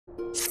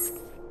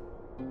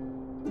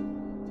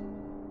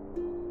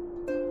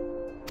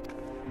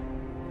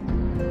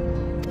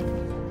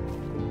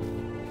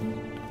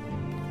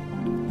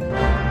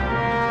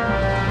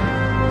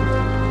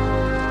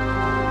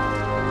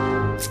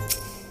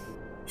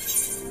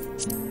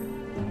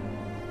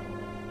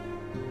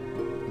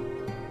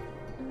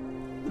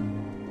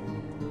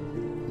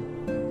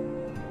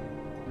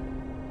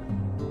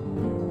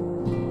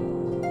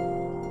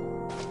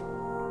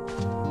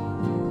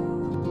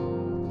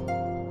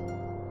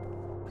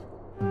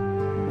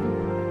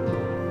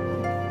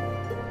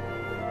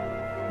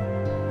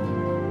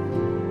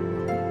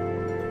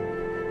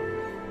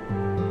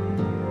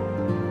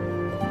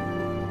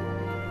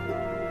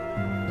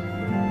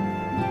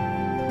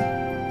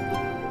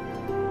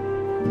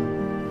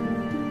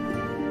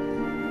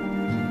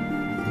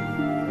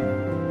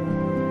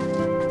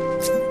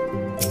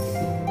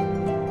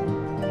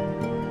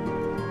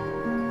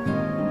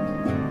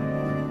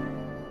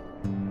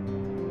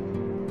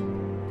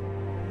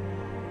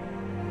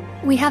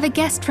We have a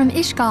guest from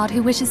Ishgard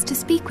who wishes to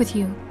speak with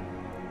you.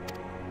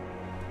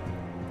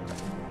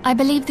 I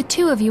believe the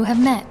two of you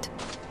have met.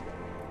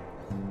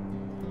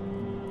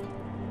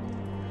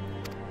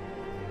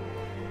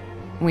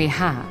 We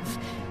have.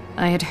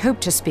 I had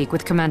hoped to speak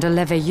with Commander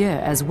Leveilleur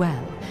as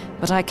well,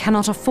 but I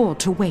cannot afford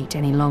to wait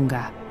any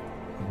longer.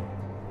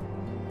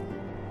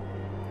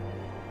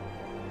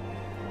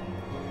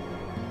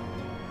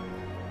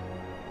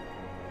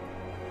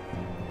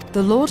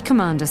 The Lord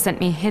Commander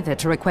sent me hither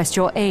to request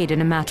your aid in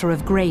a matter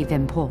of grave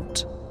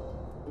import.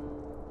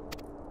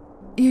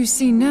 You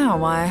see now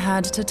why I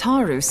had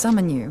Tataru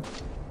summon you.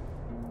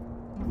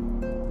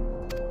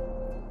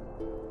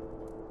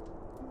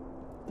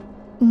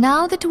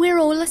 Now that we're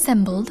all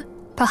assembled,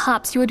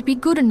 perhaps you would be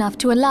good enough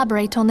to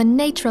elaborate on the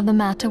nature of the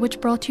matter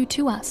which brought you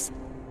to us.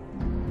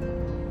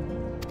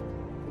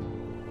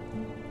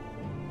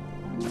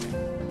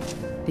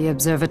 The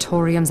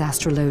Observatorium's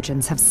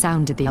astrologians have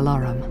sounded the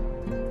alarm.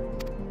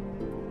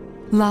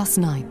 Last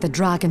night, the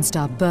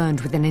Dragonstar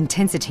burned with an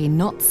intensity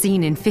not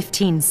seen in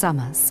 15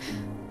 summers.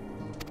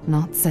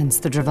 Not since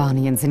the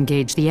Dravanians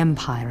engaged the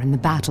Empire in the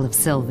Battle of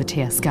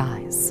Silver-Tier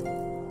Skies.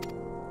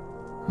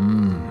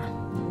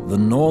 The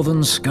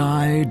northern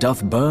sky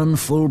doth burn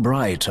full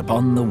bright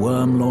upon the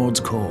Wormlord's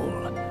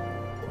call.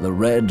 The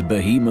red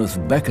behemoth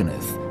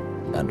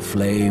beckoneth, and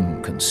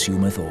flame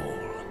consumeth all.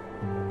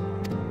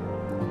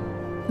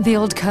 The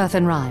old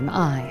Curthan rhyme,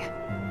 aye.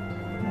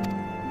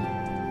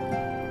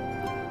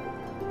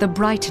 The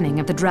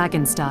brightening of the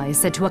Dragonstar is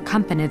said to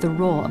accompany the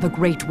roar of a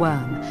great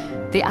worm.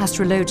 The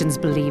astrologians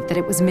believe that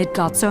it was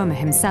Midgardsormr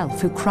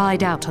himself who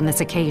cried out on this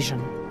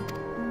occasion.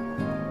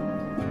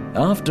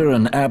 After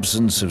an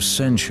absence of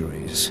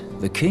centuries,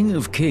 the King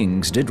of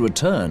Kings did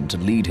return to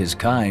lead his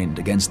kind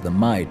against the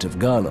might of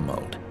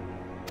Garlemald,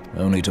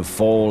 only to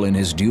fall in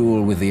his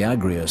duel with the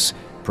Agrius,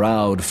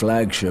 proud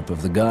flagship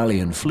of the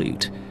Garlean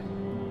fleet.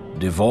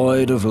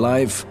 Devoid of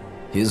life,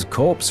 his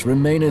corpse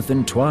remaineth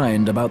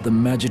entwined about the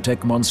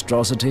Magitech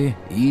monstrosity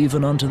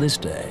even unto this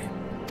day.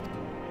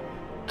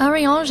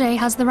 Urianger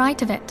has the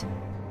right of it.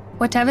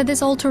 Whatever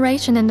this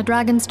alteration in the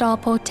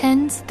Dragonstar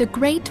portends, the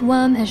Great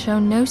Worm has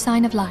shown no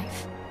sign of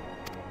life.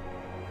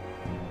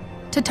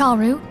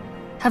 Tataru,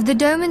 have the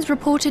Domans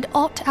reported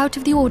aught out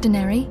of the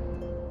ordinary?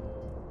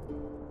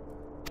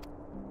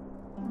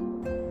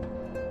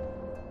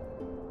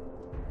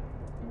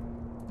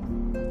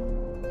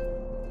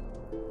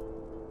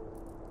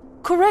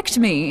 Correct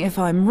me if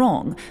I'm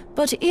wrong,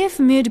 but if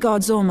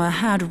Midgardsormr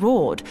had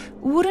roared,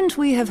 wouldn't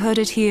we have heard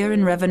it here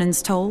in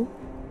Revenant's Toll?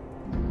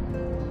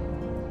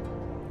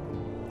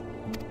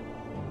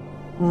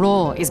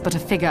 Roar is but a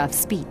figure of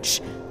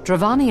speech.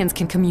 Dravanians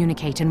can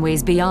communicate in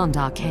ways beyond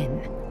our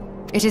ken.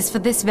 It is for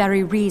this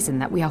very reason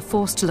that we are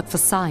forced to look for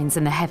signs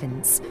in the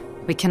heavens.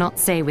 We cannot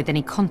say with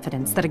any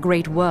confidence that a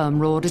great worm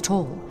roared at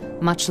all,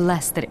 much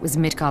less that it was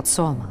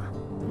Midgardsormr.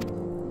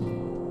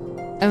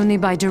 Only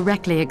by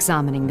directly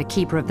examining the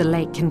Keeper of the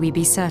Lake can we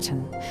be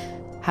certain.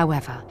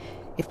 However,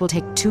 it will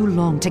take too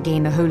long to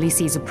gain the Holy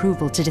See's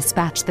approval to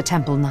dispatch the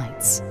Temple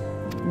Knights.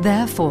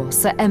 Therefore,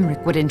 Sir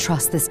Emric would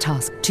entrust this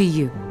task to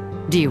you.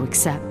 Do you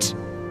accept?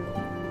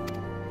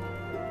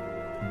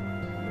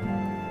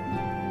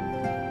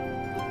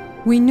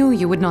 We knew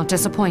you would not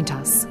disappoint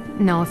us.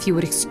 Now, if you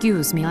would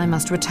excuse me, I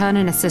must return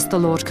and assist the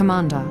Lord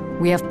Commander.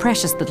 We have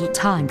precious little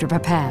time to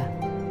prepare.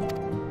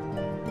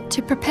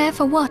 To prepare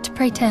for what,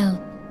 pray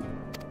tell?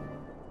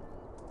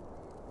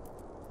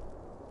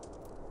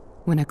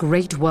 When a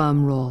great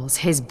worm roars,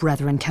 his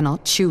brethren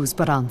cannot choose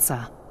but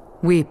answer.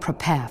 We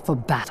prepare for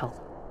battle.